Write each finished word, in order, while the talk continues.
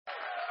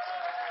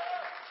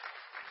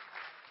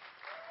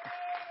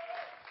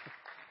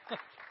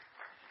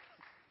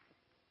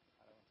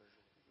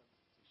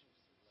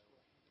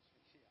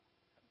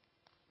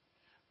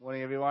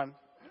everyone.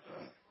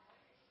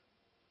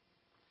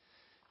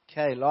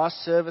 Okay, last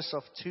service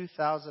of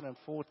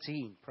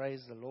 2014.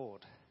 Praise the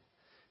Lord.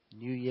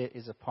 New year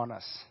is upon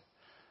us.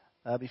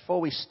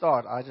 Before we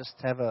start, I just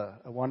have a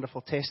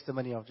wonderful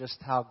testimony of just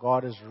how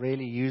God is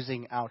really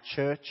using our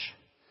church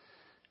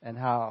and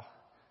how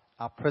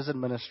our prison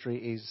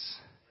ministry is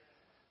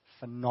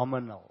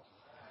phenomenal.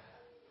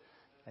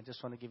 I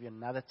just want to give you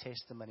another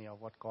testimony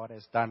of what God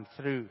has done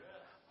through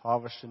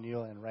Harvest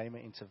Renewal and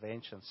Rhema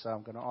Intervention. So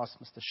I'm going to ask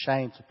Mr.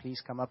 Shane to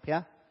please come up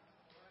here.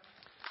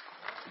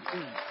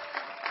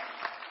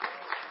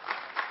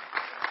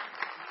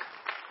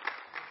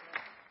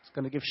 Just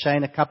going to give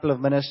Shane a couple of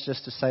minutes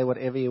just to say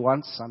whatever he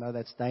wants. I know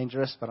that's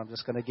dangerous, but I'm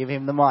just going to give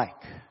him the mic.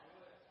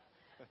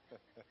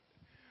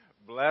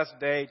 Blessed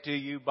day to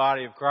you,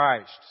 body of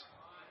Christ.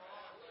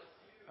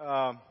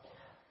 I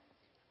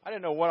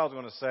didn't know what I was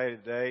going to say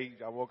today.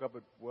 I woke up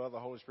the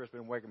Holy Spirit's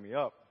been waking me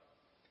up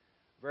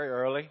very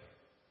early.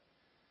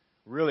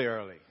 Really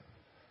early.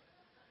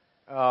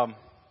 The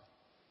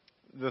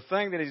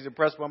thing that he's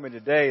impressed upon me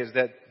today is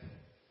that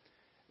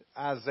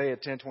Isaiah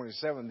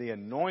 10:27, the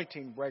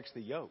anointing breaks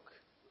the yoke.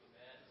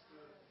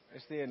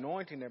 It's the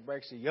anointing that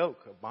breaks the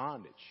yoke of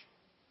bondage.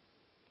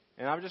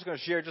 And I'm just going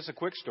to share just a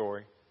quick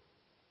story.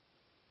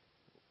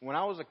 When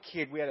I was a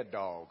kid, we had a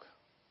dog.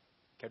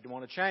 Kept him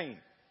on a chain.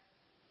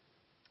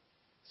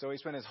 So he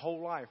spent his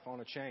whole life on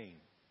a chain.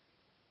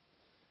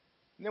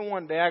 And then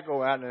one day I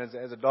go out, and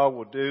as a dog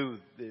will do,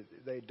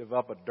 they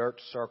develop a dirt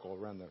circle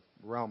around the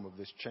realm of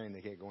this chain.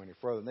 They can't go any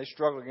further. And they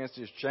struggle against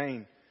this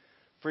chain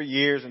for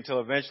years until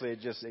eventually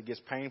it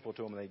gets painful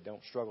to them and they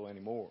don't struggle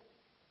anymore.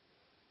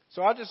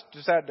 So I just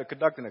decided to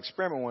conduct an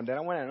experiment one day. I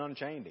went and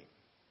unchained him.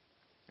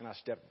 And I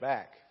stepped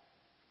back.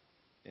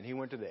 And he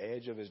went to the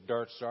edge of his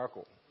dirt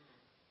circle.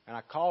 And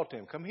I called to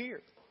him, "Come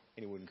here."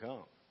 And he wouldn't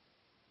come.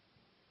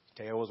 His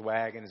tail was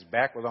wagging. His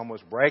back was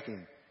almost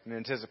breaking in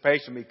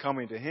anticipation of me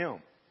coming to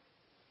him.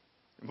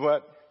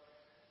 But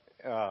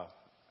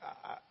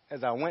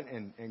as I went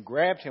and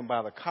grabbed him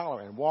by the collar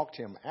and walked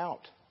him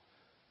out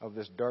of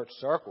this dirt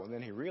circle, and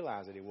then he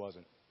realized that he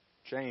wasn't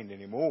chained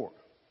anymore,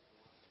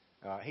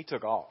 he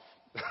took off.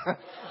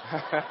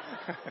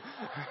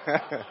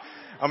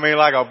 I mean,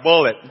 like a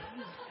bullet.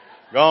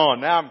 Gone.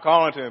 Now I'm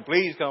calling to him,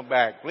 "Please come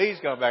back. Please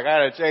come back."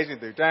 I had to chase him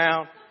through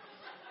town.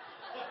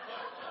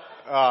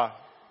 I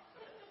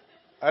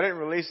didn't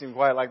release him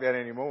quite like that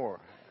anymore.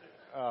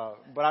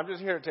 But I'm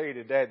just here to tell you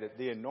today that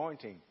the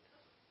anointing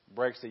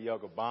breaks the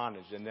yoke of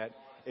bondage, and that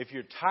if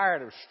you're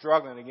tired of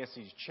struggling against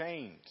these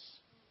chains,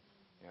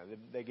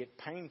 they get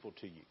painful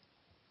to you,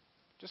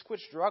 just quit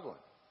struggling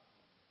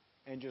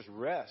and just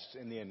rest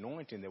in the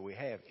anointing that we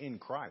have in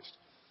Christ.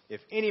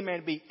 If any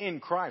man be in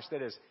Christ,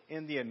 that is,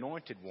 in the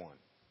anointed one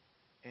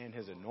and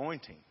his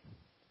anointing,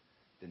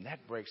 then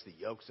that breaks the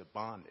yokes of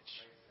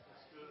bondage.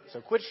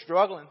 So quit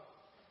struggling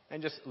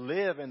and just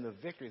live in the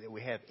victory that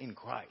we have in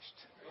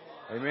Christ.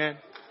 Amen.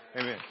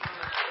 Amen.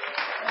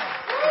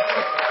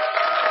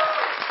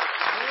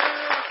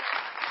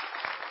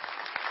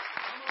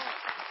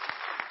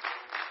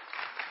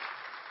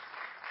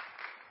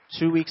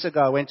 2 weeks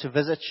ago, I went to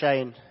visit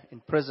Shane in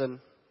prison,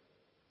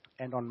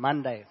 and on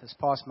Monday, this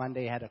past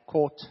Monday, he had a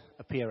court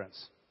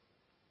appearance.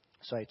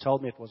 So he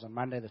told me it was on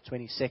Monday the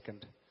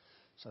 22nd.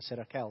 So I said,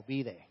 "Okay, I'll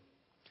be there."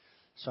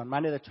 So on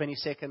Monday the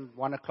 22nd,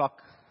 1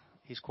 o'clock,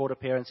 his court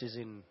appearance is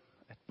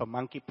at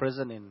Pamunkey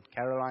Prison in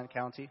Caroline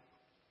County.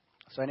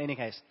 So in any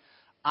case,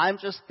 I'm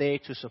just there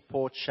to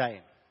support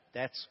Shane.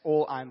 That's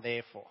all I'm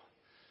there for.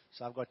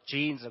 So I've got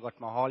jeans, I've got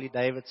my Harley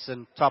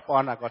Davidson top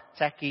on, I've got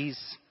tackies.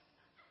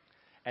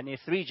 And there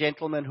are 3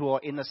 gentlemen who are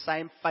in the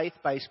same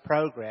faith-based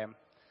program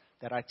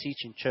that I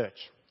teach in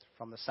church,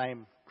 from the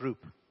same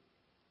group.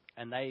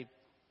 And they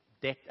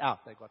decked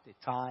out. They got their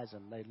ties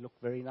and they look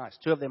very nice.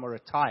 2 of them are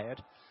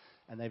retired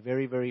and they're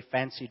very, very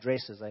fancy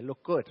dresses. They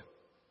look good.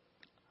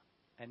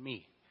 And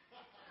me.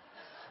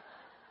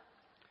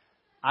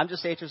 I'm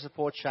just there to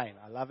support Shane.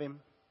 I love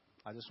him.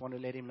 I just want to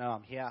let him know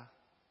I'm here.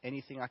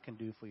 Anything I can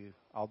do for you,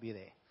 I'll be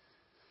there.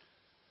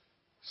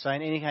 So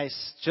in any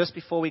case, just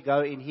before we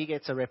go in, he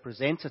gets a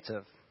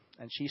representative,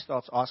 and she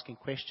starts asking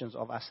questions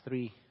of us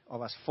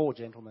 4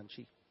 gentlemen.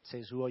 She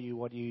says, "Who are you?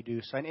 What do you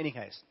do?" So in any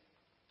case,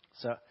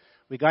 so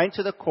we go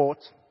into the court,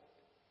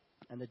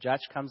 and the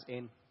judge comes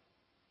in.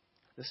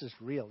 This is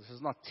real. This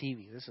is not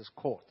TV. This is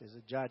court. There's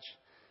a judge.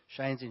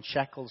 Shane's in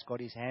shackles, got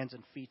his hands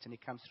and feet, and he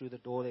comes through the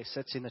door there,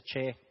 sits in a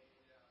chair.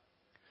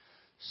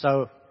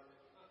 So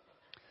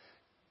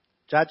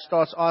judge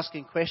starts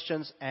asking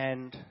questions,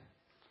 and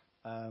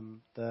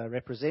the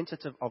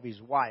representative of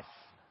his wife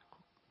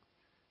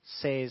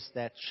says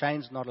that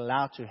Shane's not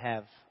allowed to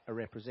have a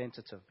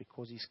representative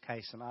because his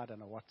case, and I don't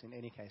know what in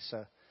any case.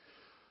 So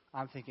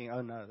I'm thinking,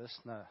 oh no,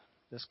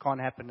 this can't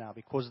happen now,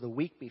 because the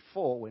week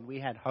before, when we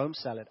had home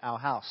cell at our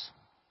house,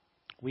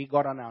 we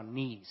got on our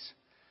knees,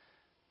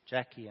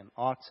 Jackie and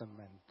Artem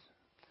and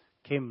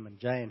Kim and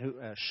Jay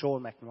and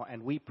Sean McNamara,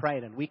 and we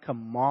prayed and we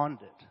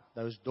commanded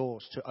those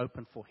doors to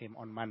open for him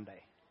on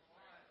Monday.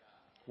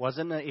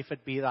 Wasn't it, "If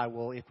it be thy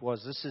will," it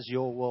was, "This is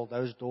your will,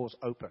 those doors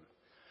open."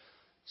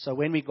 So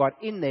when we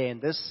got in there,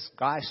 and this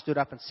guy stood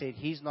up and said,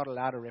 he's not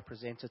allowed a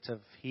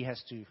representative. He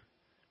has to,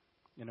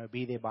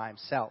 be there by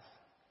himself.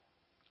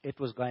 It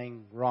was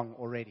going wrong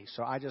already.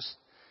 So I just,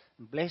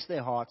 bless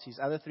their hearts. These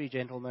other 3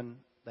 gentlemen,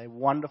 they're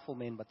wonderful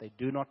men, but they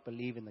do not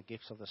believe in the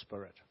gifts of the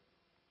Spirit.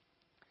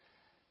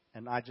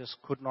 And I just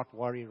could not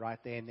worry right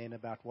there and then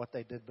about what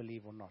they did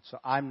believe or not. So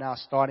I'm now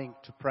starting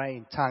to pray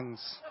in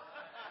tongues.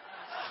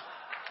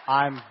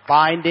 I'm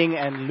binding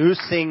and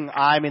loosing.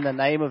 I'm in the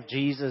name of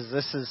Jesus.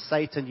 This is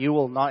Satan. You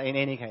will not, in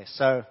any case.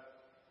 So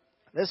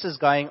this is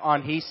going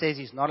on. He says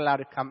he's not allowed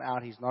to come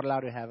out. He's not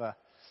allowed to have a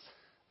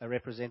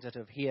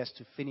representative. He has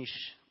to finish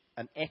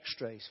an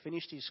extra. He's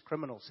finished his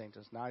criminal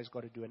sentence. Now he's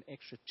got to do an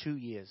extra 2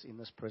 years in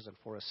this prison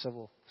for a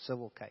civil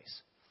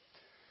case.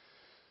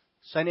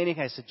 So in any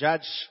case, the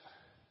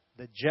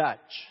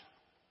judge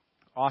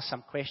asked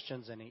some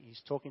questions, and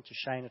he's talking to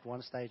Shane at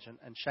one stage.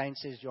 And Shane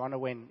says, Your Honor,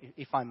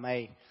 if I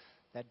may,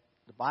 that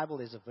the Bible,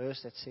 there's a verse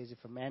that says,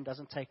 if a man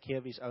doesn't take care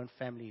of his own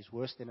family, he's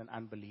worse than an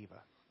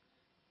unbeliever.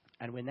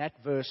 And when that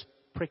verse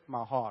pricked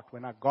my heart,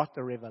 when I got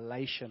the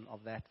revelation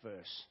of that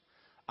verse,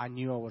 I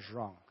knew I was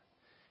wrong.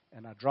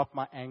 And I dropped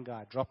my anger,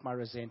 I dropped my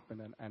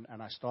resentment,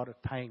 and I started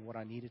paying what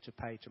I needed to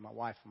pay to my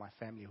wife and my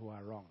family who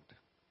I wronged.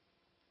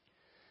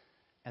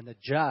 And the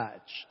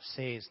judge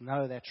says,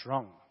 no, that's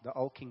wrong. The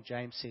Old King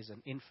James says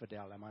an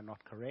infidel. Am I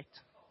not correct?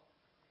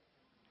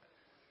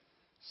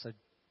 So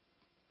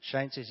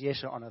Shane says,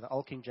 yes, Your Honor. The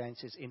Old King James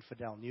says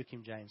infidel. New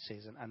King James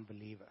says an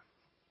unbeliever.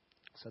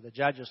 So the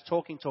judge is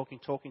talking,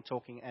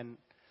 and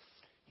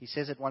he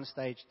says at one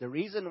stage, the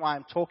reason why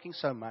I'm talking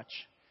so much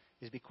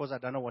is because I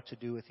don't know what to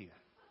do with you.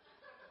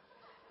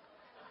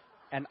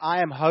 And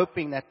I am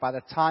hoping that by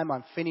the time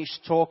I'm finished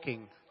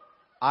talking,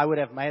 I would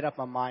have made up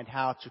my mind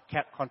how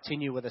to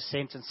continue with the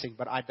sentencing,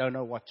 but I don't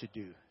know what to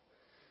do.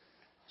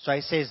 So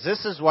he says,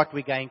 this is what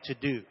we're going to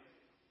do.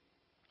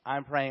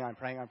 I'm praying.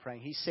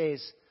 He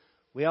says,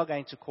 we are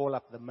going to call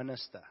up the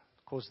minister,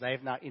 because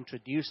they've now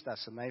introduced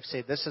us, and they've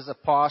said, this is a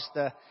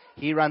pastor,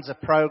 he runs a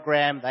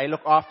program, they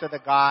look after the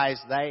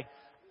guys.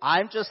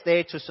 I'm just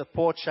there to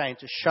support Shane,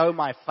 to show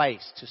my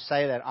face, to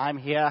say that I'm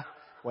here,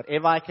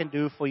 whatever I can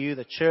do for you,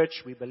 the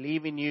church, we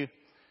believe in you.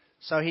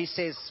 So he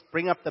says,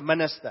 bring up the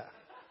minister.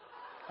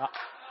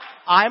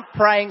 I'm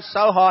praying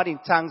so hard in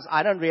tongues,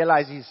 I don't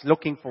realize he's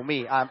looking for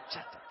me.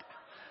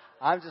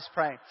 I'm just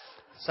praying.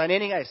 So in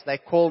any case, they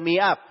call me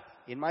up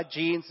in my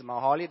jeans and my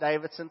Harley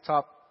Davidson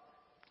top.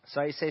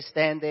 So he says,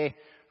 stand there,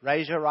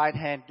 raise your right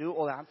hand, do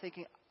all that. I'm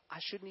thinking, I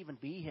shouldn't even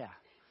be here.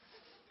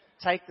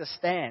 Take the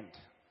stand.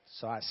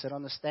 So I sit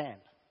on the stand.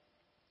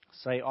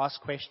 So he asks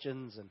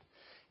questions, and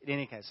in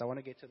any case, I want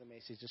to get to the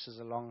message. This is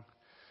a long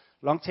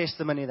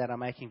testimony that I'm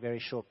making very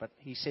short, but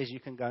he says you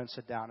can go and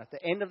sit down. At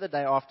the end of the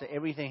day, after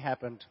everything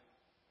happened,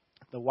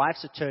 the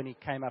wife's attorney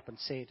came up and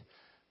said,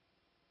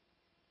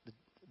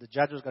 the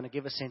judge was going to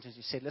give a sentence.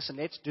 He said, listen,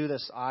 let's do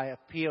this. I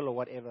appeal or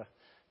whatever.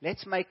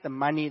 Let's make the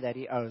money that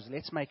he owes,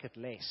 let's make it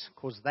less.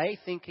 Because they're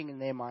thinking in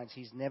their minds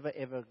he's never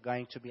ever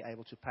going to be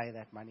able to pay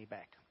that money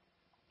back.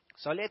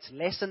 So let's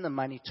lessen the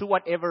money to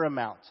whatever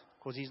amount,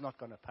 because he's not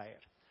going to pay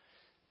it.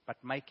 But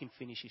make him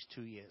finish his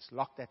 2 years.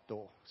 Lock that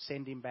door.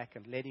 Send him back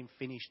and let him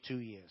finish 2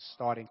 years,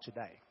 starting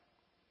today.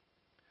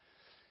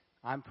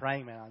 I'm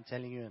praying, man, I'm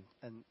telling you.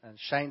 And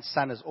Shane's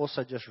son is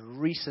also just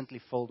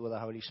recently filled with the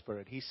Holy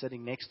Spirit. He's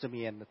sitting next to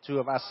me, and the two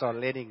of us are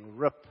letting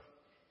rip.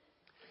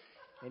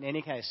 In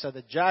any case, so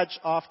the judge,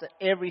 after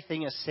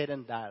everything is said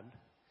and done,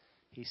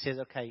 he says,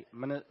 okay,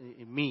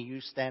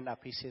 you stand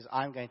up. He says,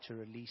 I'm going to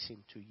release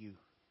him to you.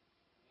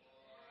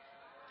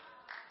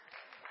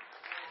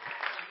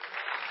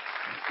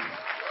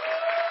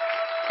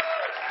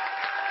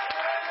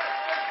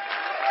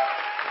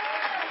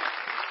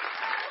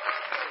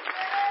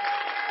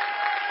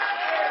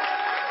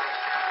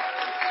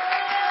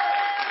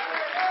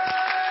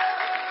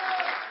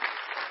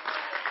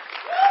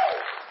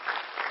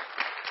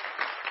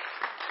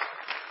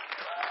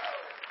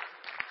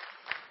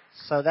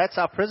 So that's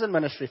our prison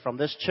ministry from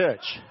this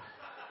church.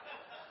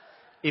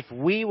 If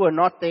we were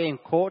not there in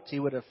court, he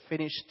would have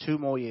finished 2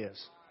 more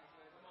years.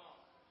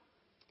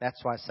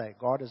 That's why I say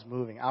God is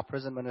moving. Our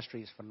prison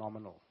ministry is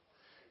phenomenal.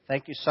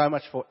 Thank you so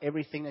much for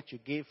everything that you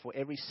give, for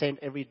every cent,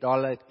 every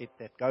dollar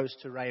that goes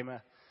to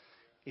Rhema.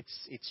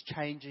 It's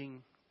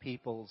changing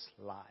people's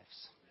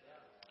lives.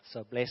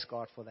 So bless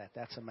God for that.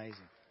 That's amazing.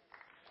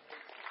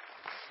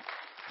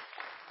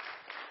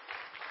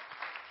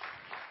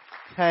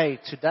 Okay,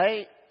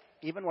 today,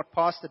 even what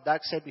Pastor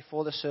Doug said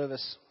before the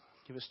service,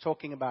 he was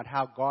talking about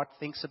how God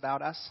thinks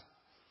about us.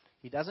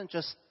 He doesn't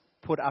just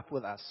put up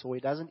with us, or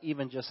he doesn't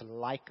even just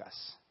like us.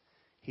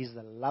 He's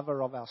the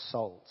lover of our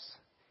souls.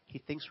 He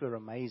thinks we're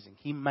amazing.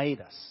 He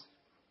made us.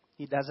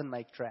 He doesn't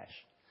make trash.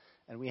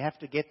 And we have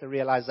to get the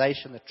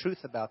realization, the truth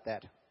about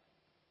that.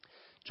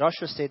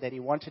 Joshua said that he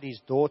wanted his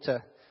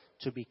daughter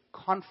to be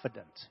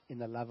confident in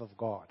the love of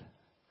God.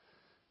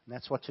 And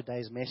that's what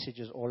today's message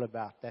is all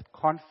about, that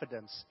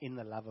confidence in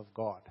the love of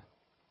God.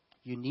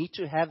 You need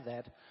to have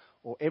that,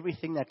 or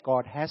everything that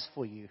God has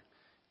for you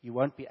you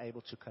won't be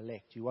able to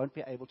collect. You won't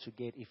be able to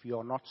get if you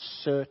are not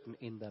certain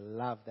in the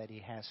love that He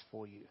has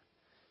for you.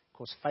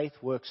 Because faith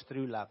works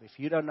through love. If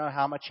you don't know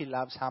how much He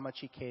loves, how much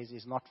He cares,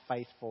 is not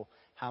faithful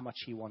how much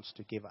He wants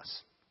to give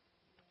us.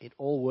 It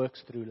all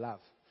works through love.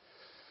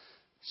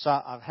 So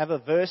I have a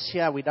verse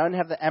here. We don't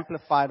have the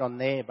Amplified on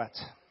there, but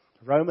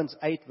Romans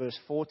 8, verse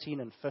 14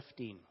 and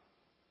 15.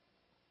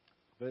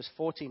 Verse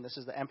 14, this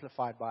is the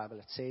Amplified Bible.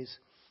 It says,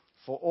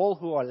 "For all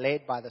who are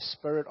led by the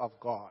Spirit of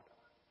God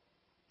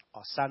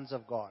are sons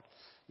of God."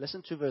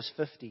 Listen to verse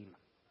 15.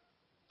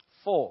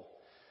 "For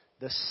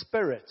the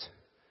Spirit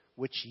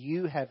which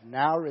you have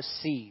now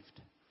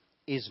received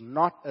is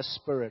not a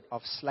spirit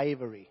of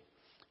slavery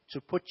to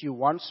put you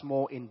once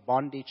more in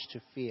bondage to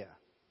fear.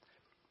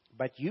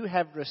 But you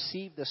have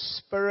received the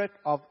Spirit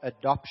of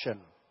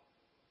adoption,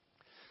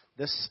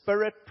 the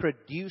Spirit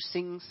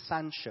producing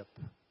sonship,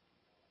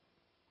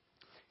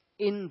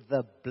 in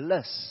the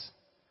bliss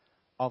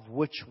of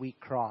which we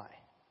cry,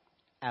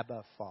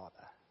 Abba,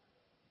 Father."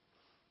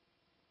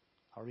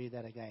 I'll read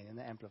that again in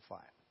the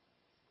Amplified.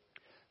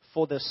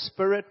 "For the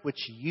Spirit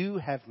which you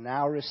have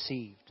now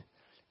received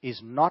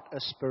is not a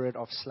spirit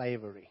of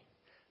slavery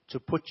to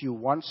put you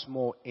once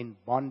more in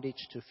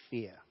bondage to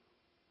fear.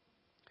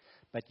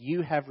 But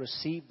you have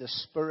received the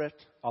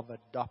Spirit of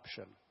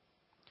adoption,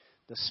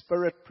 the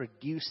Spirit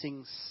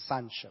producing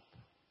sonship,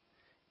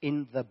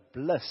 in the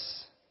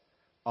bliss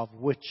of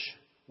which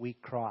we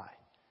cry,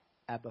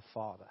 Abba,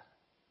 Father."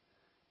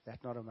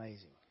 That's not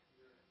amazing?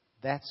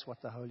 That's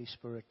what the Holy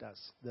Spirit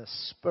does. The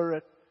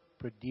Spirit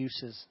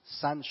produces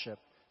sonship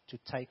to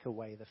take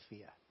away the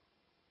fear.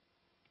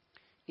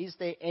 Is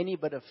there any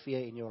bit of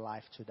fear in your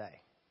life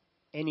today?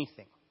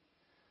 Anything?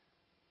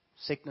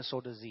 Sickness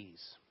or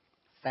disease,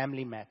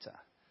 family matter,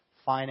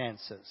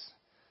 finances,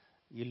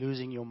 you're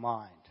losing your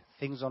mind,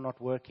 things are not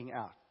working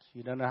out,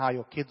 you don't know how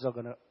your kids are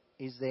going to...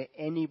 Is there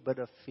any bit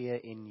of fear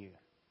in you?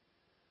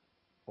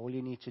 All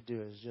you need to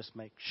do is just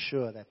make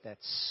sure that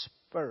that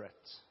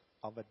spirit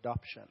of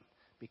adoption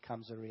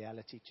becomes a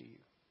reality to you.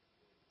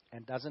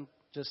 And doesn't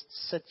just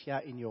sit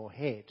here in your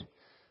head,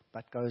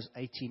 but goes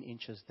 18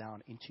 inches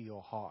down into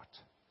your heart.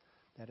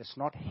 That it's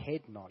not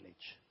head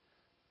knowledge,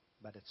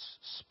 but it's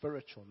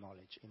spiritual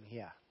knowledge in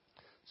here.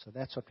 So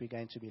that's what we're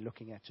going to be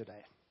looking at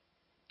today.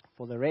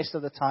 For the rest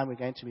of the time, we're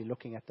going to be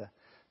looking at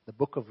the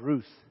book of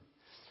Ruth.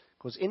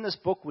 Because in this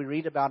book, we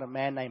read about a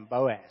man named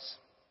Boaz,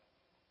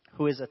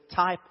 who is a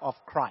type of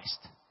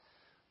Christ,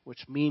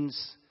 which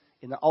means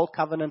in the Old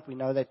Covenant, we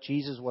know that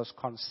Jesus was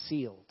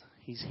concealed.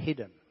 He's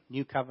hidden.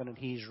 New Covenant,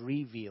 He's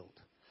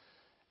revealed.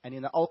 And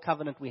in the Old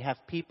Covenant, we have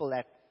people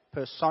that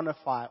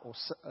personify or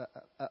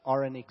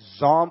are an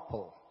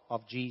example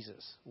of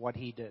Jesus, what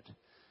He did.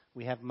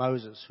 We have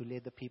Moses, who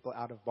led the people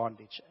out of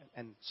bondage,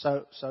 and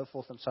so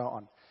forth and so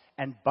on.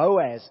 And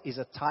Boaz is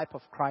a type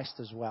of Christ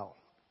as well,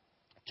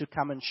 to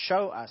come and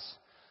show us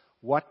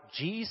what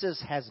Jesus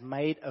has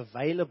made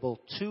available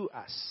to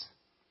us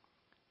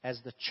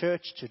as the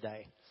church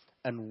today,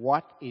 and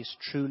what is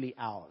truly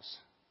ours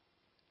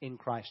in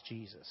Christ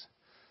Jesus.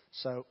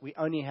 So we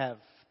only have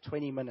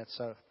 20 minutes,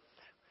 so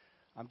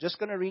I'm just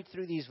going to read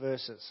through these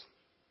verses.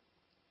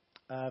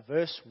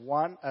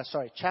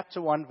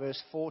 Chapter 1,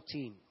 verse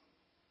 14.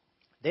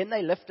 "Then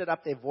they lifted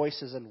up their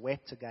voices and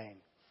wept again.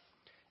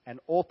 And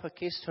Orpah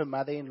kissed her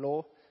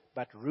mother-in-law,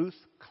 but Ruth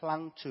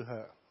clung to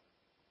her.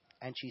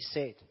 And she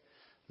said,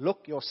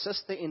 'Look, your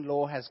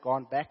sister-in-law has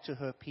gone back to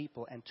her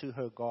people and to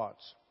her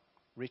gods.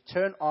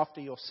 Return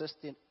after your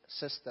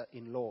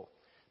sister-in-law.'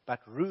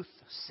 But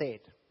Ruth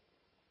said,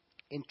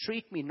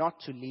 'Entreat me not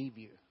to leave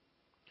you,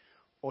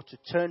 or to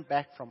turn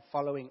back from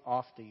following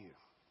after you.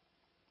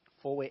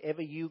 For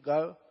wherever you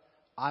go,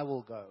 I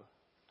will go.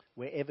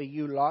 Wherever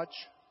you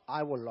lodge,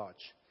 I will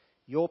lodge.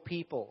 Your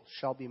people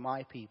shall be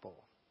my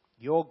people.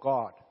 Your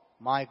God,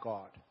 my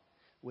God.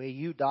 Where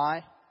you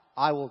die,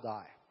 I will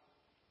die.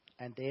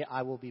 And there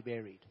I will be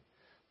buried.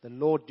 The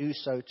Lord do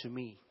so to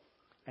me,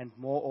 and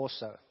more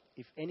also,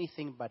 if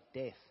anything but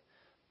death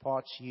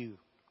parts you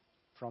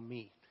from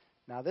me.'"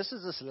 Now this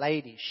is this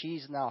lady.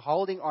 She's now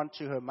holding on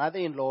to her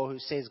mother-in-law, who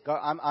says,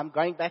 I'm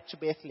going back to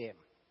Bethlehem.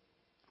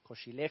 Because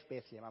she left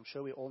Bethlehem. I'm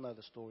sure we all know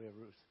the story of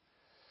Ruth.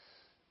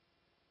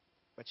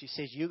 But she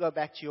says, "You go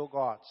back to your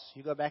gods.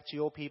 You go back to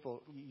your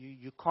people.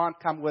 You can't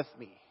come with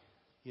me.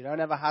 You don't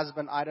have a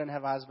husband. I don't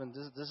have a husband.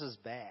 This is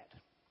bad."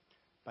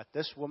 But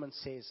this woman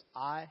says,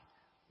 "I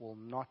will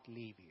not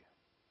leave you."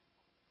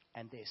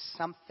 And there's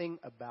something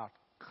about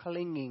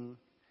clinging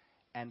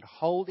and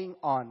holding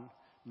on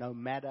no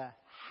matter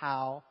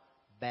how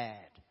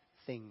bad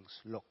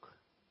things look.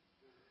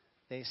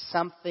 There's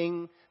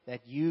something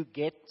that you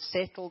get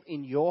settled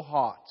in your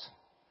heart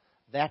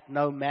that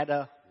no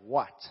matter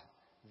what,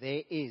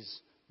 there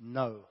is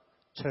no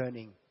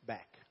turning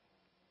back.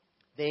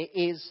 There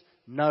is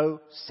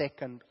no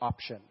second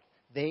option.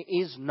 There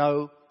is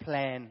no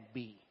plan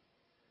B.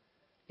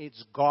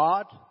 It's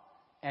God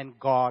and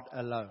God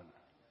alone.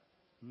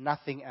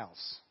 Nothing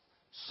else.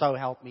 So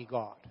help me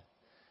God.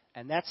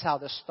 And that's how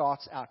this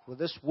starts out, with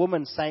this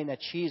woman saying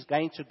that she is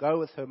going to go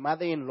with her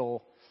mother-in-law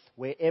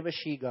wherever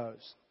she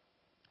goes.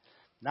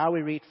 Now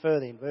we read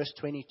further in verse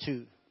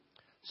 22.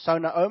 So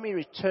Naomi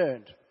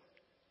returned,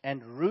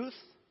 and Ruth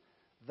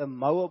the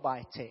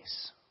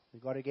Moabitess.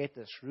 We've got to get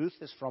this. Ruth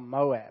is from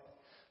Moab.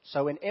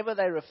 So whenever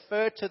they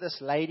refer to this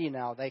lady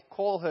now, they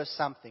call her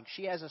something.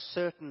 She has a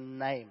certain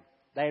name.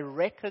 They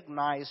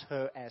recognize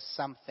her as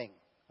something.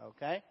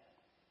 Okay?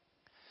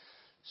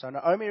 So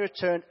Naomi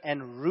returned,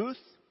 and Ruth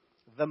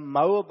the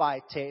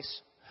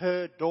Moabitess,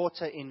 her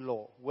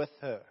daughter-in-law, with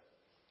her,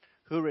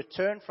 who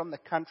returned from the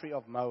country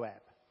of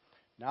Moab.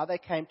 Now they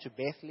came to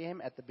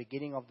Bethlehem at the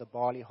beginning of the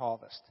barley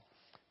harvest.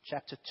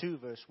 Chapter 2,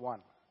 verse 1.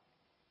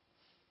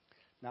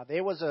 Now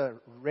there was a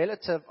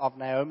relative of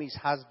Naomi's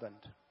husband,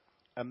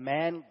 a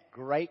man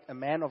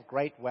of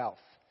great wealth,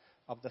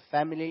 of the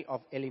family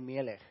of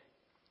Elimelech.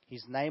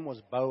 His name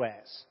was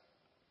Boaz.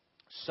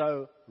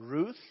 So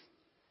Ruth,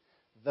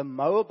 the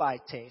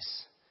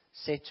Moabitess,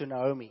 said to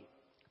Naomi,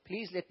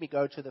 "Please let me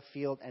go to the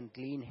field and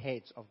glean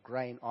heads of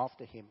grain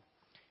after him,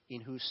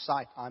 in whose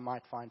sight I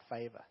might find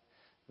favor."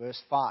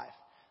 Verse 5.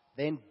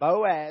 Then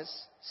Boaz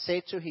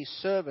said to his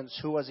servants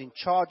who was in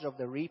charge of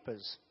the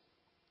reapers,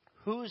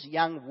 "Whose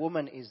young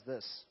woman is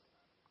this?"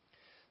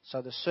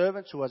 So the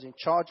servant who was in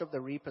charge of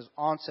the reapers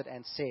answered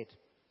and said,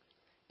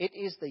 "It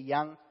is the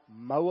young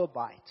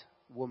Moabite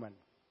woman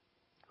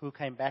who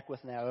came back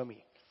with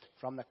Naomi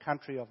from the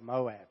country of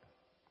Moab."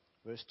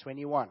 Verse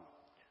 21.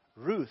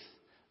 Ruth,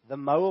 the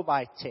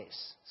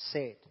Moabitess,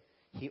 said,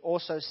 "He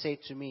also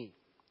said to me,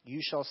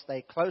 'You shall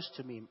stay close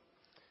to me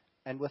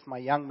and with my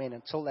young men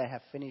until they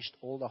have finished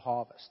all the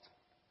harvest.'"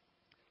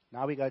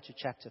 Now we go to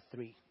chapter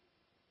 3.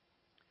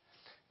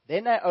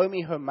 Then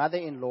Naomi, her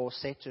mother-in-law,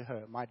 said to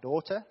her, "My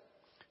daughter,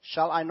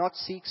 shall I not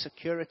seek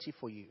security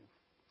for you,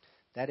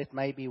 that it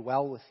may be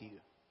well with you?"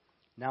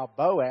 Now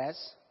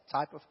Boaz,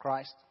 type of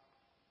Christ,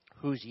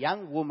 whose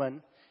young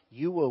woman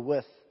you were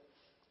with,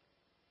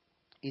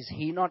 is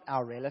he not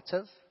our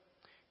relative?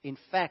 In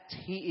fact,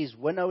 he is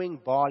winnowing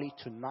barley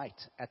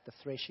tonight at the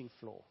threshing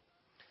floor.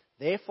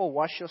 Therefore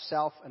wash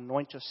yourself,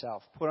 anoint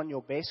yourself, put on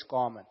your best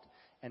garment,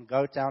 and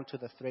go down to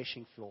the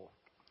threshing floor.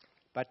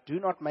 But do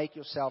not make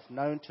yourself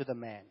known to the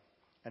man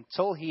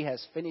until he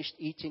has finished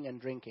eating and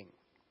drinking.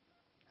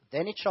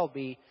 Then it shall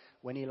be,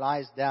 when he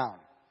lies down,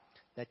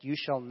 that you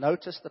shall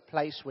notice the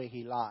place where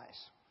he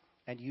lies,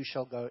 and you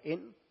shall go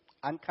in,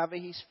 uncover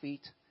his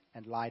feet,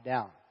 and lie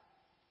down.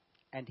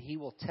 And he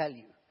will tell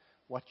you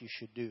what you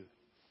should do.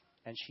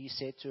 And she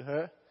said to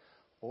her,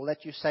 "All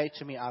that you say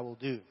to me I will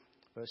do."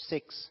 Verse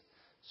 6.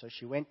 So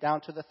she went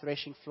down to the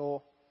threshing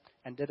floor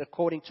and did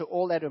according to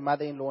all that her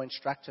mother-in-law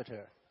instructed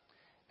her.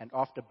 And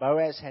after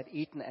Boaz had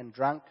eaten and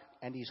drunk,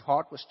 and his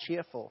heart was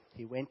cheerful,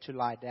 he went to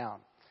lie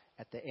down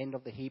at the end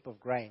of the heap of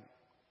grain.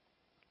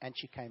 And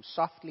she came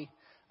softly,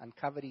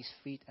 uncovered his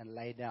feet, and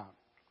lay down.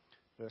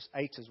 Verse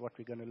 8 is what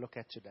we're going to look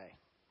at today.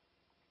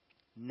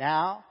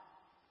 Now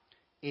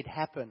it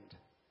happened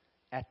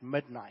at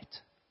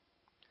midnight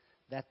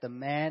that the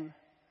man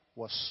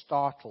was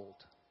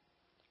startled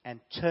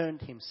and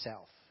turned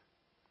himself.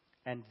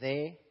 And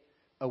there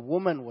a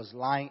woman was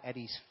lying at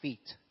his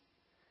feet.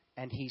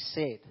 And he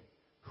said,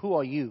 "Who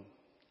are you?"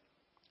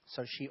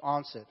 So she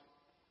answered,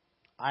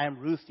 "I am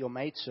Ruth, your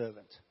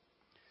maidservant.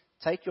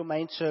 Take your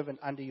maidservant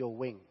under your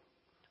wing,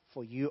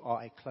 for you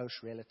are a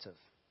close relative."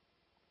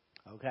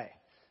 Okay,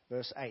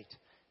 verse 8.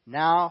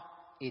 Now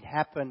it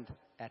happened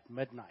at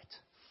midnight.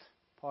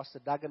 Pastor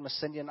Doug and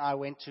Macindy and I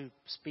went to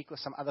speak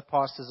with some other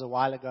pastors a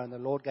while ago, and the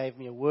Lord gave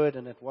me a word,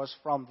 and it was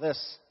from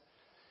this.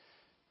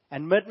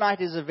 And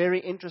midnight is a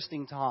very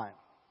interesting time,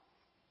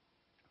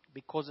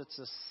 because it's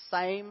the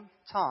same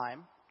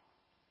time,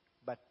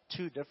 but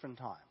two different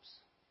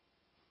times.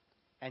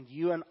 And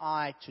you and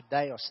I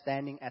today are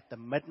standing at the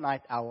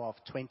midnight hour of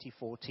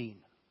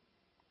 2014.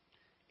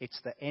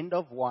 It's the end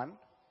of one,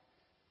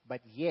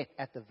 but yet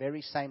at the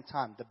very same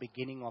time, the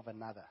beginning of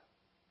another.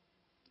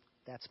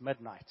 That's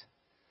midnight.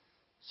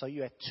 So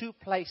you're at two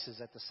places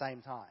at the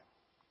same time.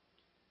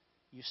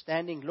 You're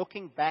standing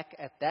looking back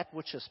at that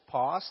which is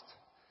past,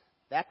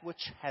 that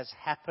which has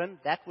happened,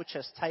 that which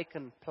has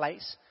taken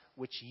place,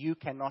 which you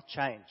cannot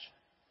change.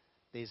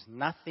 There's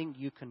nothing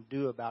you can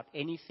do about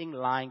anything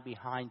lying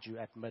behind you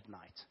at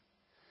midnight.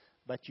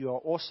 But you are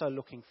also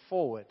looking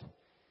forward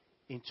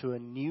into a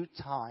new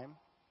time,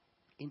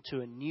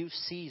 into a new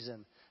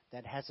season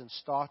that hasn't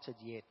started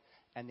yet.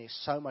 And there's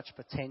so much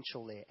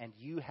potential there. And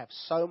you have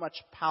so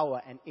much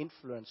power and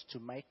influence to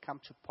make come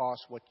to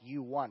pass what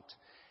you want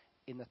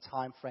in the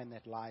time frame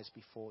that lies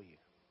before you.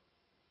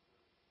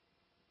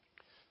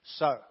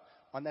 So,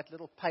 on that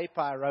little paper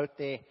I wrote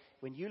there,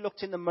 when you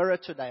looked in the mirror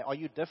today, are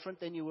you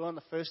different than you were on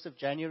the 1st of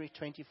January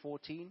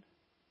 2014?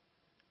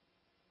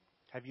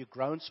 Have you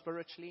grown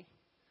spiritually?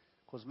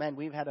 Because, man,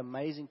 we've had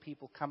amazing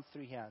people come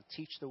through here and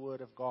teach the Word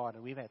of God.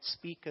 And we've had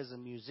speakers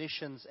and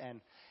musicians.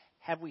 And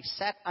have we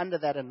sat under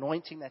that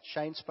anointing that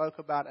Shane spoke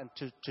about? And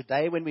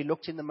today when we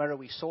looked in the mirror,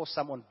 we saw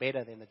someone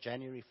better than the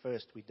January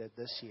 1st we did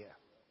this year.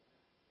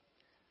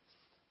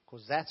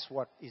 Because that's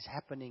what is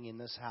happening in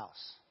this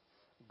house.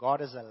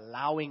 God is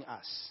allowing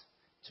us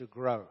to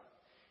grow.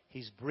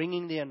 He's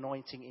bringing the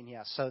anointing in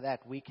here so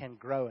that we can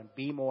grow and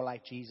be more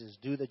like Jesus,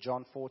 do the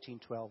John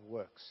 14:12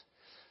 works.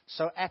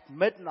 So at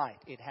midnight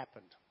it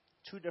happened,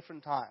 2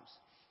 different times,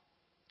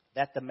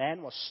 that the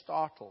man was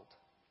startled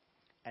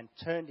and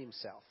turned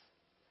himself.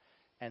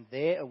 And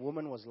there a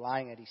woman was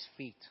lying at his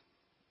feet.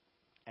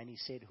 And he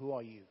said, "Who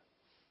are you?"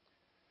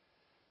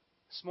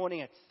 This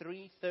morning at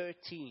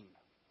 3:13,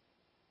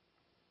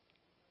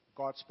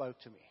 God spoke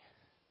to me.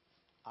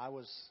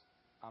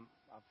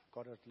 I've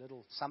got a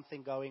little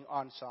something going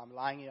on, so I'm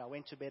lying here. I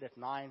went to bed at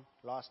 9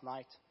 last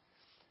night,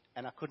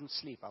 and I couldn't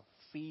sleep. I've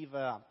fever,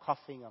 I'm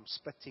coughing, I'm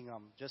spitting,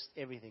 I'm just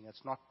everything.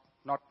 It's not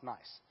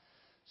nice.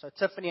 So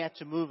Tiffany had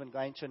to move and go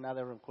into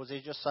another room because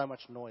there's just so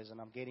much noise,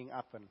 and I'm getting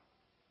up.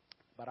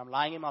 But I'm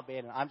lying in my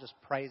bed, and I'm just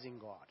praising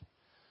God.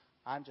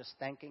 I'm just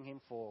thanking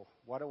Him for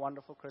what a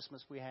wonderful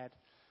Christmas we had.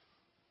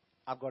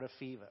 I've got a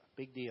fever,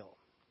 big deal.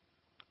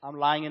 I'm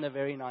lying in a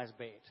very nice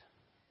bed.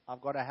 I've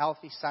got a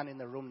healthy son in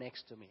the room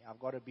next to me. I've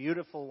got a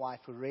beautiful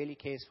wife who really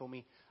cares for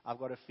me. I've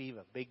got a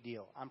fever, big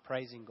deal. I'm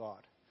praising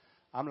God.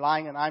 I'm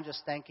lying and I'm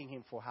just thanking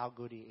Him for how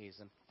good He is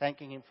and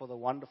thanking Him for the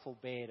wonderful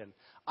bed. And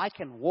I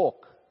can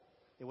walk.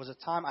 There was a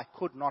time I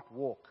could not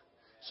walk.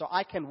 So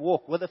I can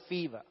walk with a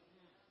fever,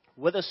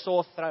 with a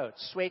sore throat,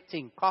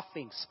 sweating,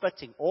 coughing,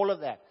 spitting, all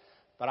of that.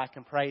 But I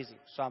can praise Him.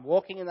 So I'm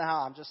walking in the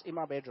house. I'm just in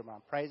my bedroom.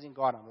 I'm praising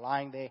God. I'm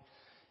lying there.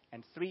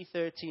 And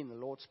 3:13, the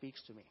Lord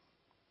speaks to me.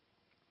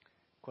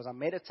 Because I'm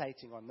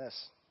meditating on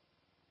this.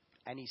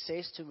 And He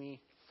says to me,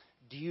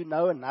 "Do you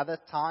know another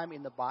time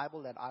in the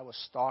Bible that I was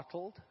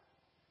startled?"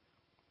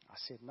 I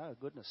said, "No,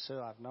 goodness,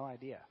 sir, I have no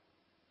idea."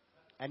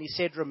 And He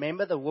said,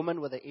 "Remember the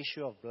woman with the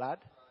issue of blood?"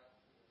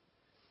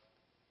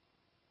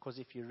 Because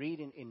if you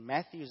read in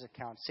Matthew's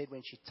account, it said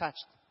when she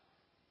touched,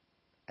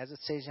 as it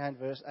says here in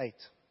verse 8,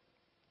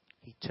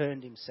 he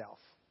turned himself.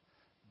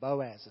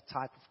 Boaz, a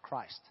type of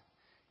Christ.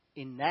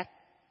 In that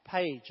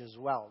page as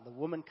well, the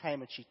woman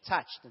came and she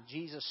touched, and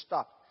Jesus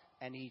stopped,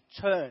 and He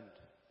turned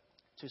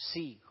to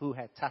see who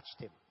had touched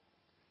Him.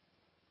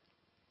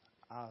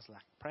 I was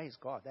like, praise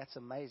God, that's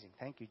amazing.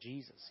 Thank you,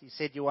 Jesus. He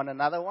said, "You want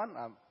another one?"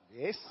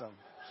 Yes.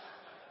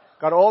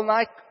 Got all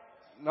night,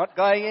 not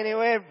going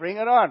anywhere, bring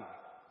it on.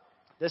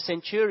 The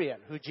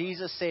centurion, who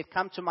Jesus said,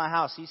 "Come to my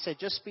house," he said,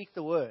 "Just speak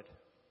the word."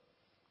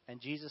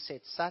 And Jesus said,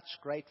 "Such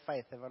great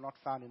faith have I not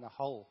found in the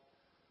whole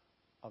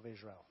of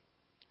Israel."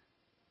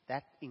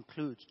 That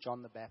includes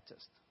John the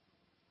Baptist.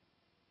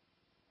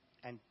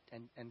 And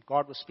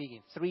God was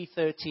speaking.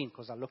 3:13,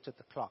 because I looked at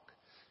the clock.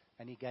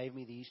 And He gave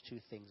me these 2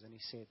 things. And He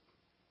said,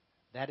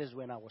 that is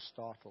when I was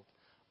startled.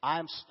 I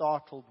am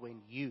startled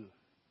when you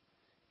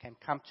can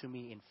come to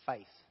me in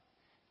faith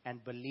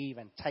and believe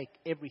and take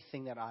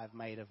everything that I have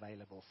made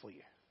available for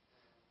you.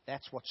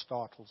 That's what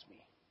startles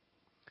me.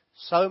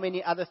 So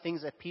many other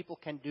things that people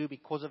can do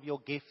because of your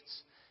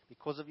gifts,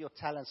 because of your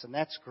talents, and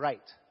that's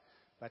great.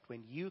 But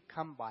when you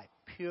come by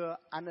pure,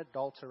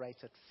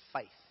 unadulterated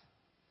faith,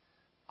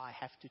 I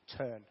have to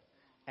turn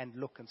and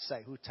look and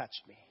say, "Who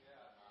touched me?"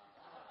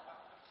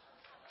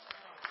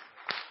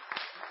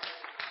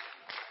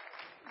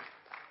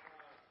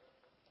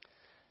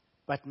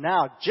 But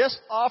now, just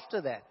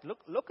after that,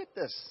 look at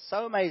this.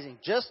 So amazing.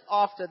 Just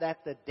after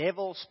that, the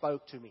devil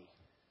spoke to me.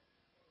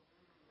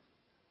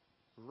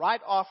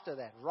 Right after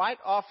that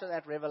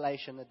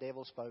revelation, the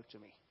devil spoke to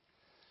me.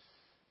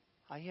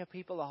 I hear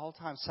people the whole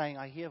time saying,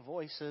 I hear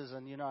voices,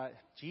 and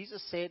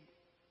Jesus said,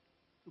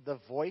 the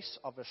voice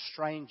of a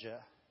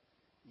stranger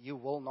you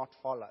will not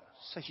follow.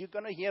 So you're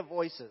going to hear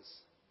voices.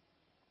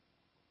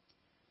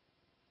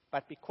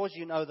 But because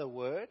you know the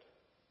word,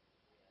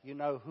 you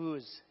know who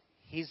is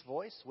His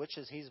voice, which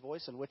is His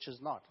voice and which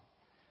is not.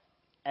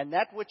 And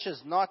that which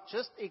is not,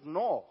 just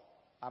ignore.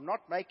 I'm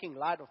not making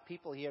light of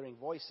people hearing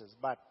voices,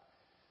 but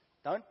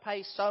don't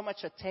pay so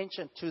much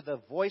attention to the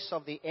voice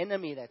of the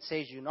enemy that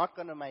says you're not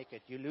going to make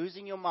it. You're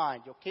losing your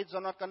mind. Your kids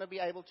are not going to be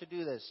able to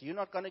do this. You're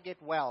not going to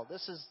get well.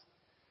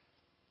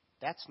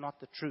 That's not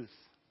the truth.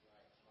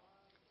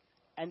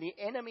 And the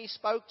enemy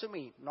spoke to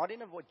me, not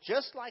in a voice,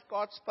 just like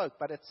God spoke,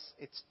 but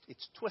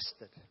it's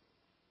twisted.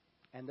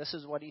 And this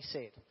is what He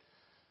said.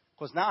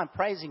 Because now I'm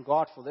praising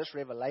God for this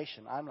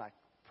revelation. I'm like,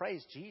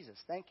 praise Jesus.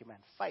 Thank you, man.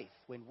 Faith.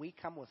 When we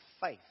come with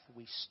faith,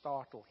 we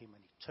startle Him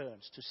and He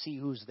turns to see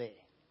who's there.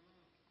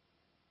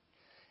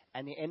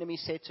 And the enemy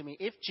said to me,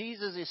 if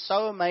Jesus is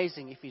so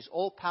amazing, if He's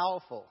all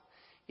powerful,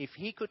 if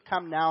He could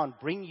come now and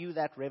bring you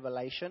that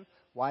revelation,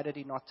 why did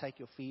He not take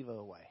your fever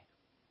away?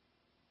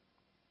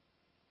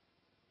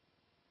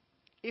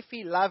 If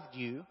He loved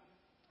you,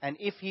 and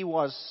if He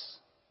was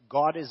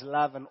God is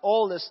love and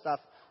all this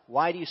stuff,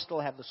 why do you still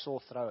have the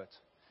sore throat?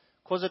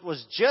 Because it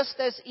was just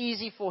as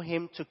easy for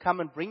Him to come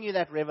and bring you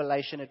that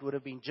revelation. It would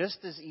have been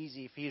just as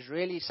easy, if He's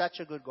really such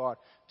a good God,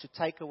 to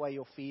take away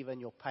your fever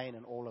and your pain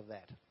and all of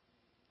that.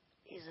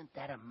 Isn't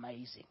that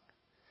amazing?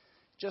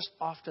 Just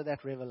after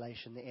that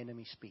revelation, the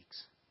enemy speaks.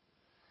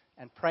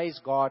 And praise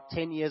God,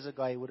 10 years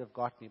ago He would have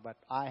got me, but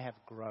I have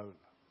grown.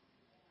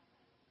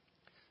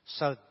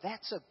 So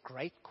that's a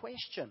great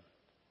question.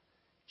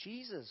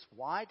 Jesus,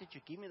 why did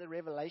you give me the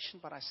revelation,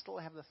 but I still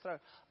have the throat?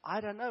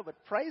 I don't know, but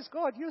praise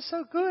God, you're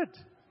so good.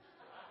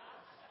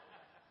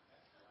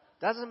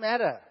 Doesn't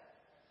matter.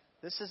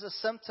 This is a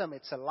symptom.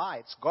 It's a lie.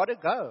 It's got to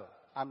go.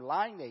 I'm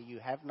lying there. You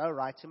have no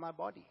right to my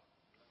body.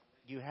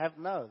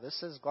 This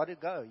has got to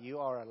go. You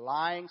are a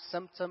lying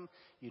symptom.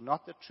 You're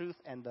not the truth.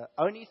 And the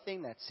only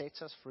thing that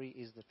sets us free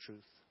is the truth.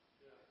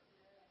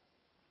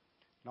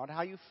 Not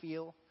how you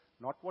feel,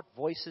 not what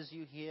voices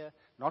you hear,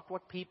 not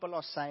what people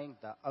are saying.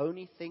 The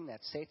only thing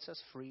that sets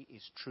us free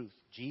is truth.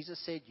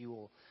 Jesus said you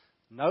will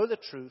know the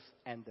truth,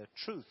 and the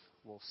truth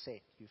will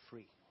set you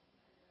free.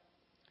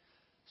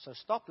 So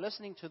stop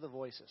listening to the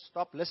voices.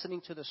 Stop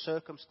listening to the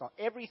circumstance.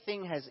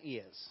 Everything has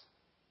ears.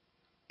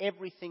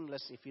 Everything,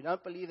 listen. If you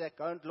don't believe that,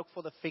 go and look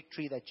for the fig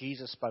tree that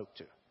Jesus spoke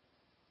to.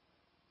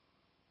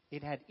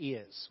 It had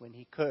ears when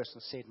he cursed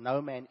and said,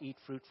 no man eat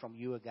fruit from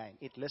you again.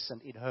 It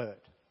listened, it heard.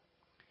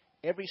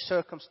 Every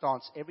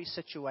circumstance, every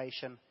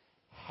situation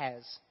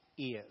has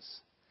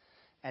ears.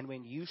 And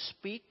when you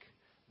speak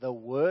the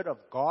word of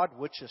God,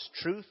 which is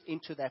truth,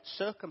 into that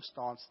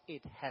circumstance,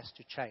 it has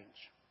to change.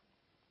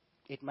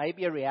 It may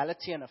be a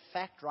reality and a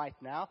fact right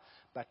now,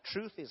 but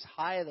truth is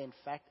higher than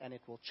fact, and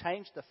it will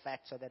change the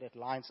fact so that it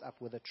lines up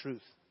with the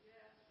truth.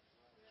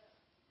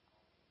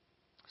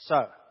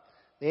 So,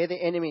 there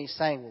the enemy is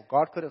saying, well,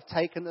 God could have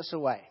taken this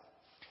away.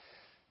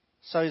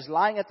 So he's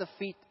lying at the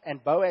feet,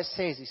 and Boaz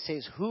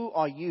says, who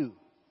are you?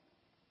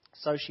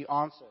 So she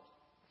answered,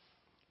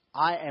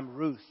 I am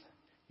Ruth,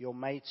 your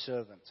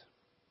maidservant.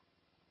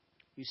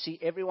 You see,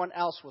 everyone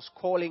else was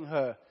calling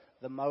her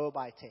the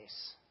Moabitess,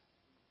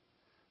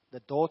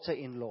 the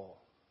daughter-in-law,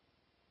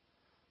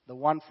 the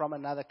one from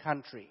another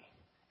country.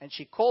 And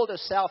she called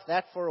herself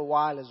that for a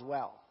while as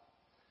well.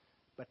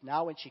 But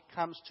now when she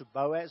comes to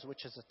Boaz,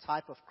 which is a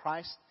type of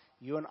Christ,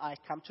 you and I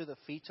come to the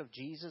feet of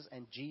Jesus,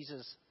 and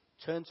Jesus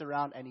turns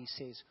around and he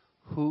says,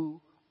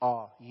 who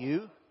are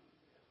you?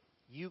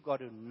 You got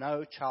to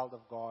know, child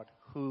of God,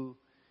 who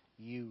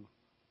you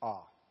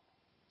are.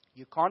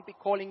 You can't be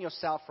calling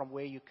yourself from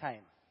where you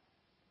came.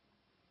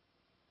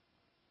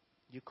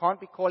 You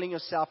can't be calling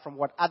yourself from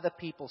what other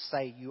people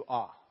say you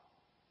are.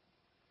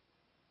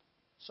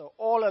 So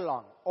all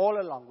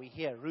along, we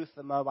hear Ruth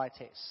the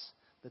Moabitess,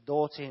 the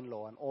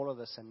daughter-in-law, and all of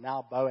this. And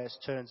now Boaz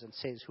turns and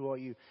says, who are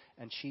you?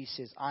 And she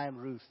says, I am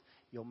Ruth,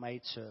 your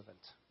maidservant.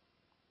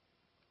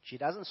 She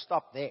doesn't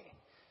stop there.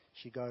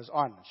 She goes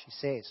on. She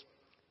says,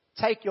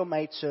 take your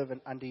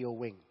maidservant under your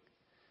wing,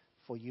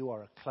 for you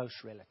are a close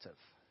relative.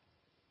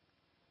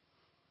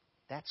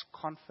 That's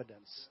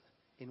confidence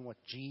in what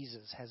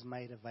Jesus has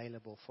made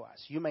available for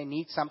us. You may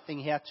need something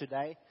here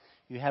today.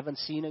 You haven't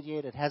seen it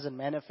yet. It hasn't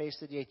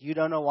manifested yet. You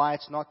don't know why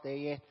it's not there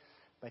yet.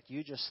 But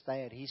you just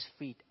stay at his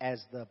feet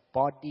as the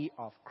body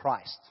of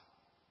Christ.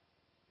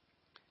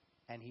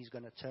 And he's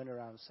going to turn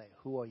around and say,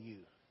 who are you?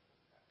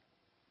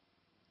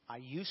 I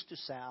used to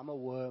say I'm a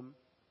worm.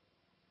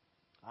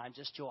 I'm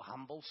just your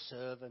humble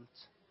servant,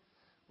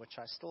 which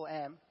I still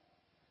am.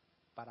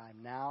 But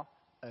I'm now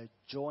a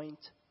joint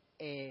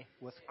heir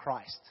with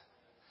Christ.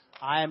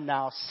 I am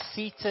now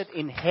seated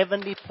in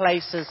heavenly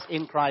places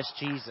in Christ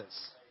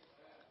Jesus.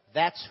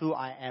 That's who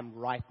I am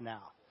right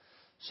now.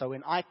 So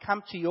when I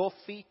come to your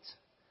feet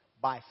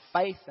by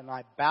faith and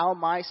I bow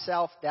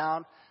myself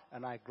down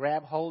and I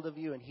grab hold of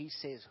you and he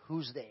says,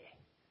 who's there?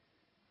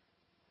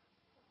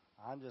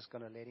 I'm just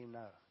going to let him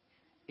know.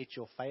 It's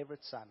your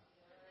favorite son.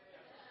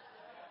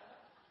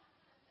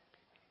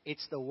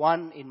 It's the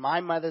one in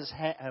my mother's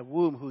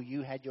womb who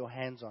you had your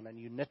hands on and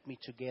you knit me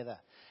together.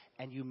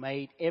 And you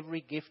made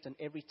every gift and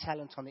every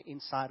talent on the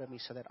inside of me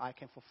so that I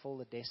can fulfill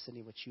the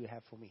destiny which you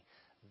have for me.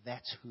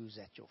 That's who's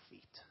at your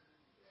feet.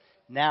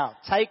 Now,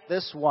 take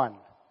this one,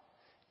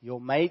 your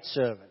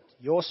maidservant,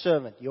 your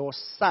servant, your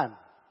son,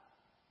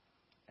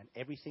 and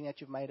everything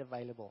that you've made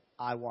available,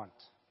 I want.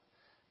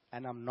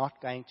 And I'm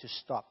not going to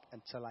stop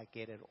until I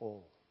get it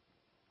all.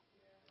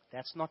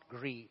 That's not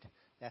greed.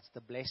 That's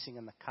the blessing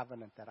and the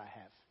covenant that I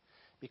have.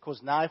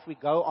 Because now if we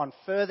go on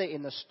further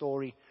in the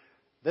story,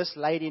 this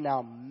lady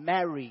now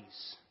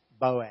marries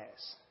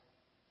Boaz.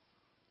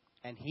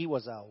 And he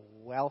was a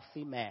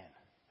wealthy man,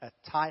 a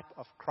type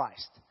of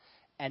Christ.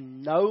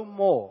 And no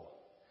more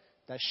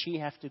does she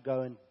have to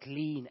go and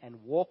glean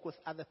and walk with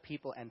other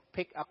people and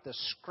pick up the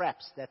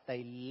scraps that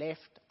they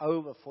left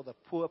over for the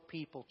poor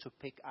people to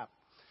pick up.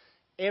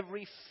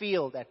 Every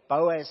field that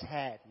Boaz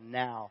had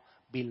now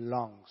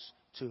belongs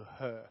to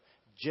her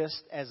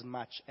just as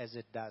much as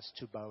it does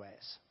to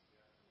Boaz.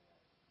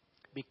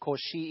 Because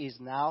she is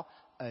now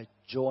a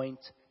joint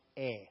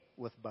heir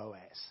with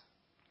Boaz.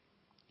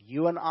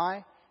 You and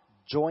I,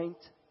 joint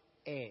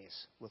heirs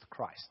with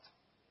Christ.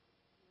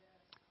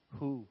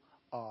 Who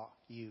are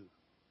you?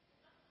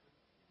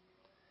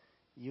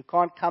 You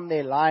can't come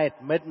there, lie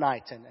at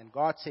midnight, and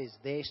God says,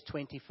 there's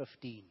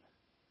 2015.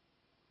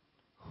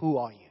 Who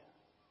are you?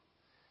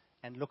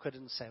 And look at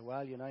it and say,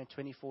 well, in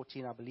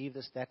 2014, I believe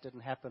this, that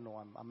didn't happen,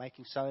 or I'm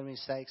making so many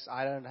mistakes,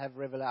 I don't have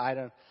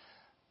revelation,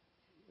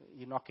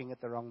 You're knocking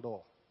at the wrong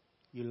door.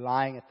 You're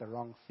lying at the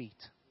wrong feet.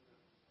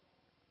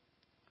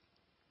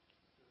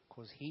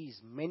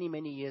 Because many,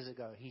 many years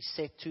ago, he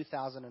set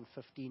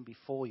 2015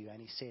 before you.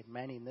 And he said,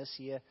 man, in this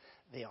year,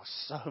 there are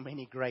so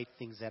many great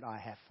things that I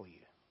have for you.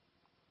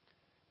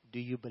 Do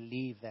you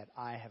believe that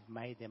I have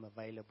made them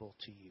available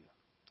to you?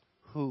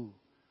 Who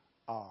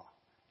are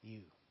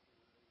you?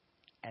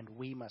 And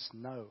we must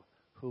know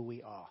who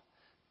we are.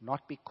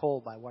 Not be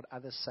called by what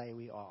others say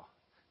we are.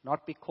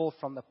 Not be called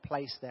from the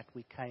place that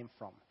we came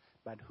from,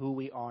 but who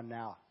we are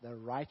now. The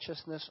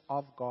righteousness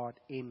of God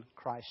in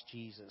Christ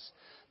Jesus.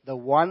 The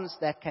ones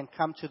that can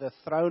come to the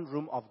throne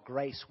room of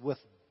grace with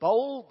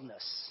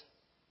boldness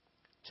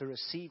to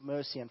receive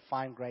mercy and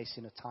find grace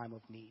in a time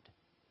of need.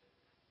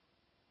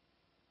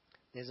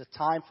 There's a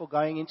time for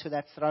going into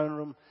that throne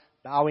room,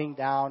 bowing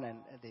down, and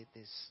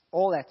there's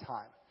all that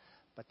time.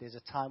 But there's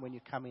a time when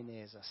you come in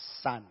there as a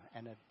son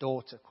and a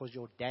daughter, because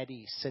your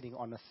daddy is sitting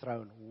on a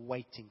throne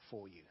waiting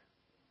for you.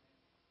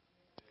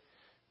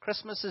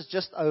 Christmas is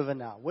just over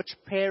now. Which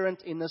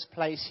parent in this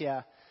place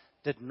here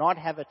did not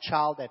have a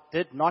child that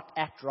did not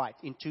act right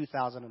in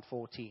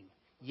 2014?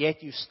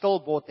 Yet you still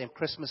bought them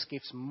Christmas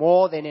gifts,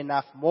 more than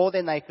enough, more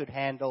than they could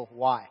handle.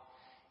 Why?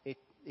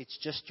 It's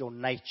just your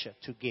nature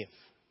to give.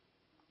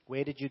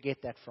 Where did you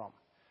get that from?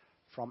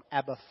 From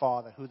Abba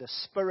Father, who the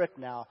Spirit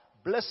now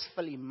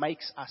blissfully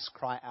makes us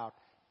cry out,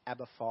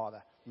 Abba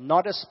Father.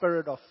 Not a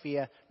spirit of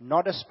fear,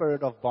 not a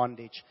spirit of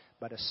bondage,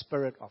 but a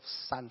spirit of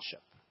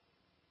sonship.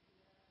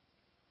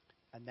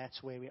 And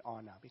that's where we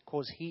are now.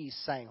 Because He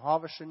is saying,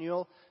 Harvest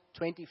Renewal,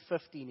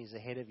 2015 is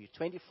ahead of you.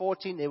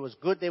 2014, there was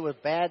good, there was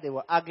bad, there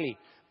were ugly.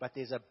 But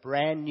there's a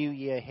brand new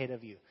year ahead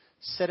of you.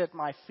 Sit at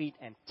my feet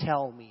and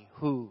tell me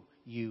who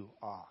you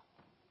are.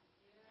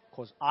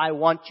 Because I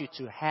want you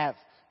to have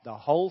the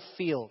whole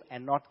field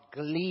and not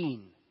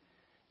glean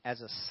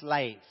as a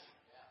slave,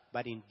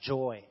 but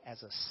enjoy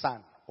as a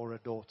son or a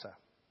daughter.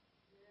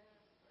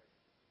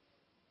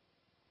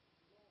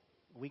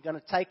 We're going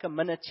to take a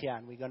minute here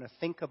and we're going to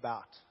think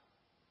about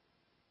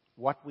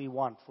what we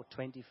want for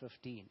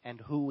 2015 and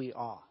who we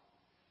are.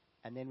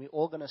 And then we're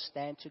all going to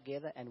stand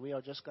together and we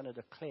are just going to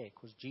declare,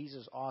 because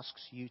Jesus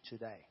asks you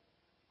today,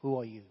 who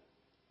are you?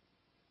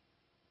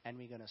 And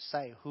we're going to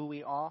say who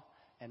we are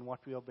and what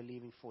we are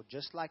believing for,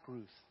 just like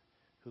Ruth,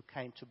 who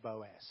came to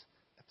Boaz,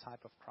 a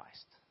type of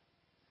Christ.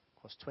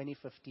 Because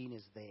 2015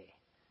 is there.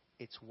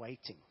 It's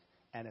waiting,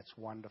 and it's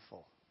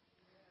wonderful.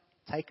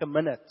 Take a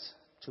minute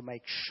to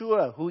make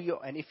sure who you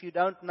are. And if you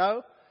don't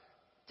know,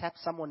 tap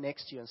someone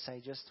next to you and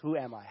say, just, who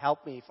am I?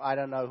 Help me if I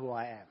don't know who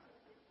I am.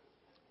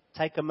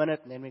 Take a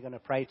minute, and then we're going to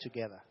pray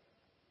together.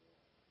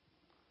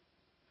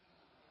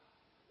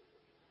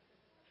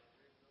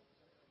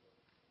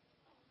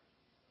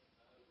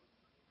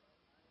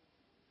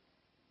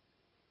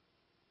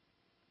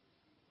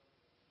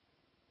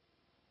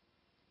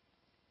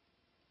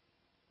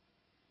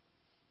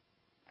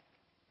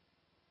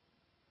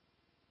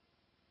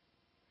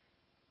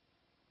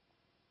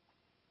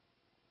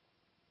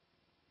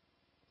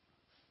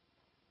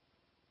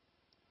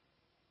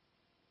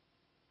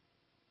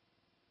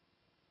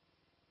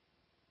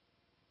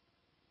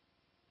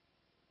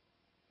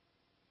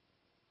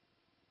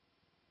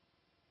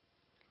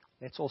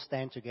 Let's all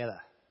stand together.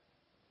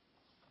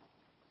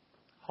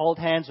 Hold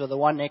hands with the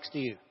one next to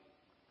you.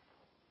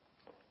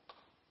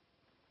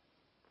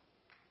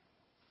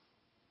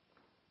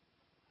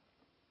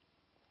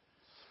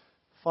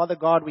 Father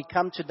God, we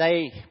come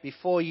today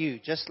before you,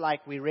 just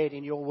like we read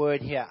in your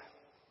word here.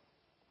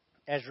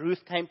 As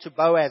Ruth came to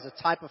Boaz,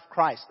 a type of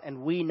Christ,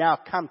 and we now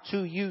come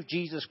to you,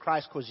 Jesus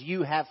Christ, because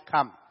you have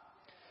come.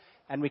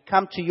 And we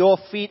come to your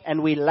feet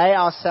and we lay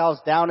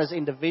ourselves down as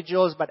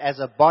individuals, but as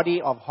a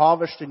body of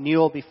Harvest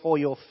Renewal before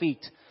your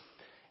feet.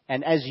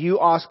 And as you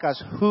ask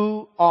us,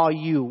 who are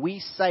you?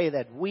 We say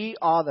that we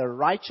are the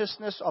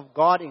righteousness of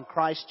God in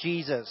Christ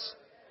Jesus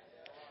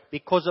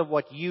because of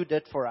what you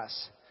did for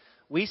us.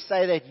 We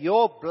say that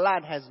your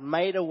blood has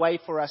made a way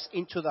for us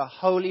into the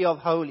Holy of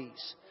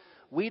Holies.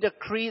 We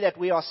decree that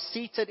we are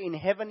seated in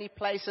heavenly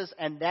places,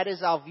 and that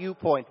is our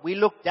viewpoint. We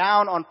look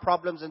down on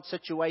problems and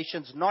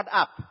situations, not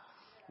up.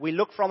 We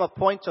look from a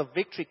point of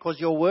victory, because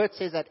your word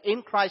says that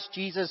in Christ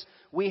Jesus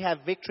we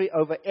have victory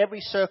over every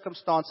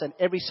circumstance and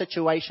every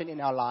situation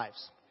in our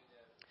lives.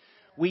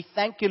 We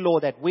thank you,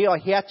 Lord, that we are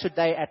here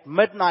today at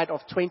midnight of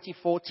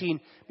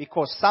 2014,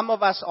 because some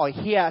of us are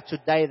here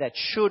today that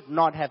should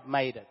not have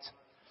made it.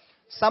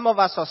 Some of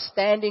us are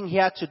standing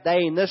here today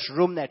in this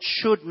room that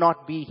should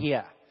not be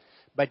here.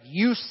 But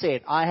you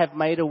said, I have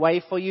made a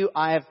way for you.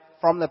 I have,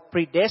 from the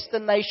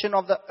predestination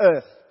of the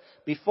earth,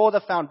 before the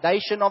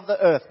foundation of the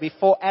earth,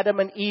 before Adam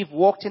and Eve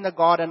walked in the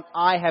garden,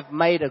 I have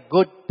made a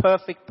good,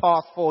 perfect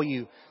path for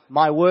you.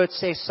 My word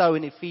says so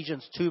in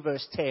Ephesians 2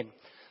 verse 10.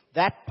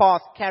 That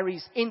path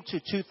carries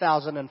into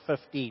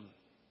 2015.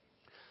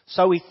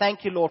 So we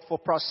thank you, Lord, for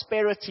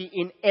prosperity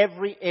in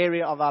every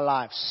area of our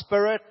lives,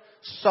 spirit,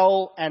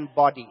 soul, and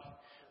body.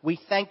 We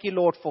thank you,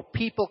 Lord, for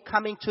people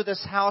coming to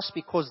this house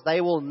because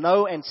they will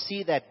know and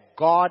see that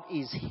God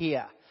is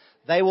here.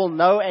 They will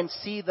know and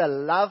see the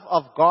love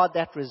of God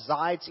that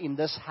resides in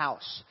this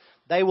house.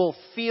 They will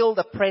feel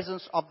the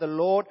presence of the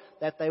Lord,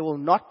 that they will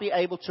not be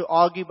able to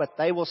argue, but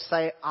they will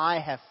say, I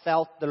have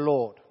felt the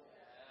Lord.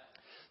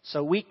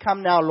 So we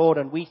come now, Lord,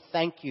 and we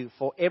thank you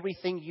for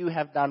everything you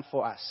have done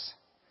for us.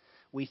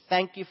 We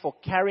thank you for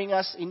carrying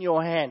us in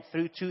your hand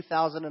through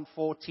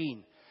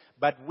 2014.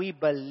 But we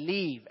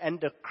believe and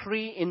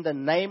decree in the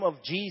name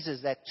of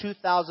Jesus that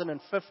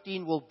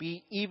 2015 will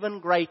be even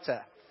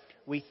greater.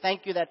 We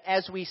thank you that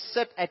as we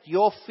sit at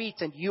your feet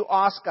and you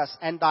ask us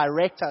and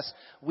direct us,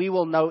 we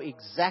will know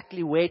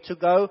exactly where to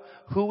go,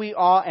 who we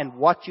are, and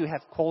what you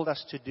have called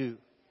us to do.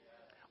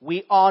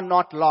 We are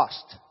not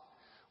lost.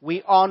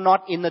 We are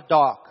not in the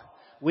dark.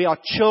 We are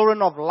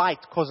children of light,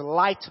 because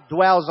light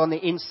dwells on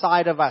the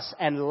inside of us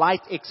and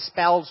light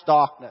expels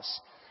darkness.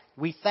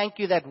 We thank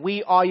you that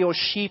we are your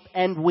sheep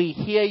and we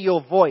hear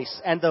your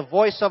voice, and the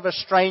voice of a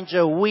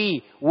stranger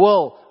we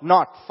will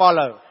not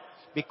follow,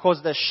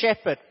 because the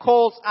shepherd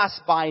calls us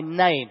by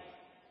name.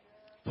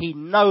 He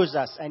knows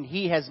us and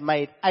he has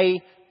made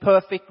a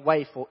perfect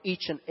way for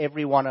each and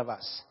every one of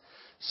us.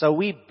 So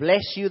we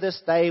bless you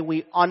this day,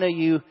 we honor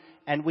you,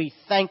 and we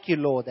thank you,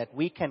 Lord, that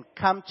we can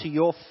come to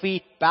your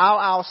feet, bow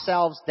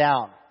ourselves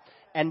down,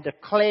 and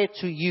declare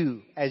to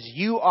you, as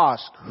you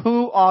ask,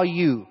 who are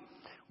you?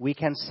 We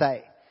can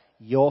say,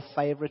 your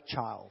favorite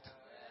child.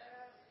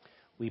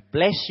 We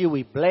bless you.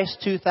 We bless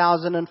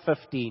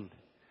 2015.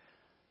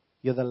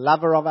 You're the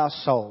lover of our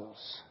souls.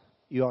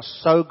 You are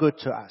so good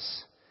to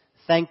us.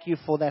 Thank you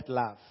for that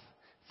love.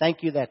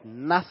 Thank you that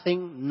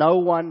nothing, no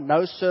one,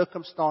 no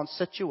circumstance,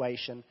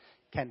 situation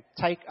can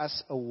take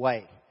us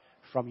away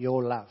from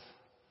your love.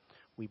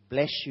 We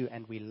bless you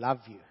and we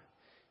love you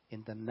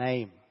in the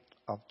name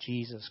of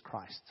Jesus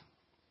Christ.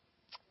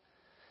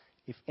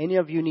 If any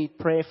of you need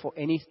prayer for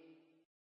any